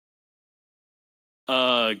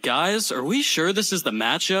Guys, are we sure this is the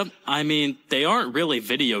matchup? I mean, they aren't really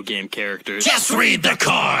video game characters. Just read the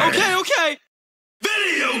card! Okay.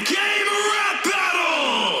 Video game rap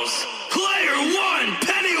battles! Player 1,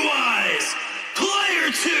 Pennywise!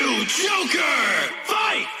 Player 2, Joker!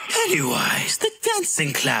 Fight! Pennywise, the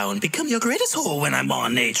dancing clown, become your greatest whore when I'm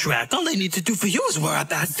on a track. All I need to do for you is wear a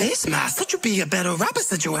bad face mask. Thought you'd be a better rapper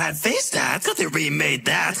since you had face tats. Got they remade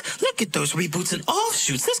that. Look at those reboots and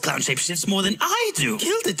offshoots. This clown shape shifts more than I do.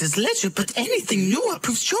 Killed it as legend, but anything newer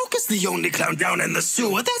proves Joker's the only clown down in the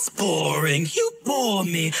sewer. That's boring. You bore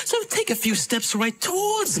me. So take a few steps right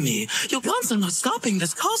towards me. Your guns are not stopping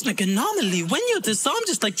this cosmic anomaly. When you're disarmed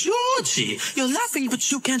just like Georgie. You're laughing,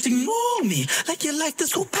 but you can't ignore me. Like your life,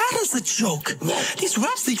 this whole pattern's a joke. These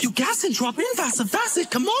raps leave you gas and drop in fast.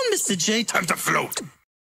 Come on, Mr. J, time to float.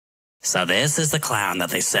 So this is the clown that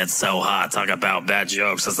they said so hot. Talk about bad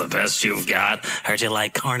jokes is the best you've got. Heard you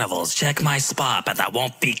like carnivals, check my spot. But that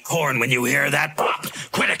won't be corn when you hear that pop.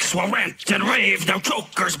 Critics will rant and rave, now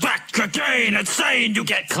Joker's back again. Insane, you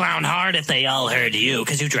get clown hard if they all heard you.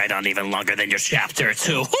 Cause you dragged on even longer than your chapter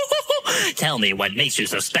 2. Tell me what makes you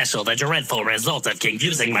so special. The dreadful result of King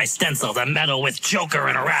using my stencil. The meddle with Joker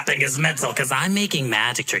and rapping is mental. Cause I'm making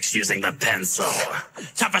magic tricks using the pencil.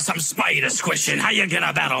 Time for some spider squishing. How you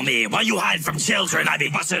gonna battle me? While you hide from children, I be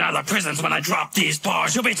busting out of prisons when I drop these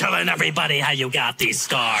bars. You'll be telling everybody how you got these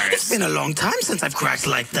scars. It's been a long time since I've cracked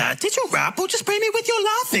like that. Did you rap or just spray me with your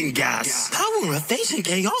laughing gas? Power of fate and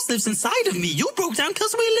chaos lives inside of me. You broke down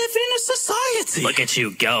cause we live in a society. Look at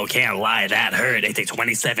you go, can't lie, that hurt. It takes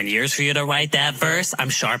 27 years for you to write that verse. I'm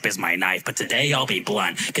sharp as my knife, but today I'll be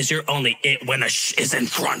blunt. Cause you're only it when the is in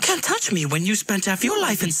front. Can't touch me when you spent half your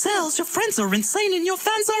life in cells. Your friends are insane and your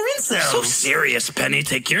fans are incels. So serious, Penny,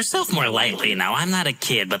 take yourself more lightly. Now I'm not a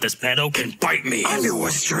kid, but this pedo can bite me. I knew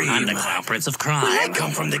a stream. I'm the clown prince of crime. I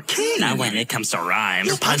come from the king. Now when it comes to rhymes,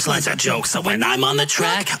 your punchlines are jokes. So when I'm on the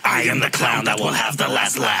track, I am the clown that will have the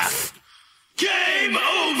last laugh. Game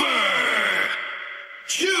over!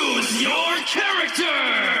 Choose your character!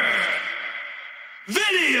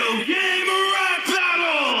 Video game rap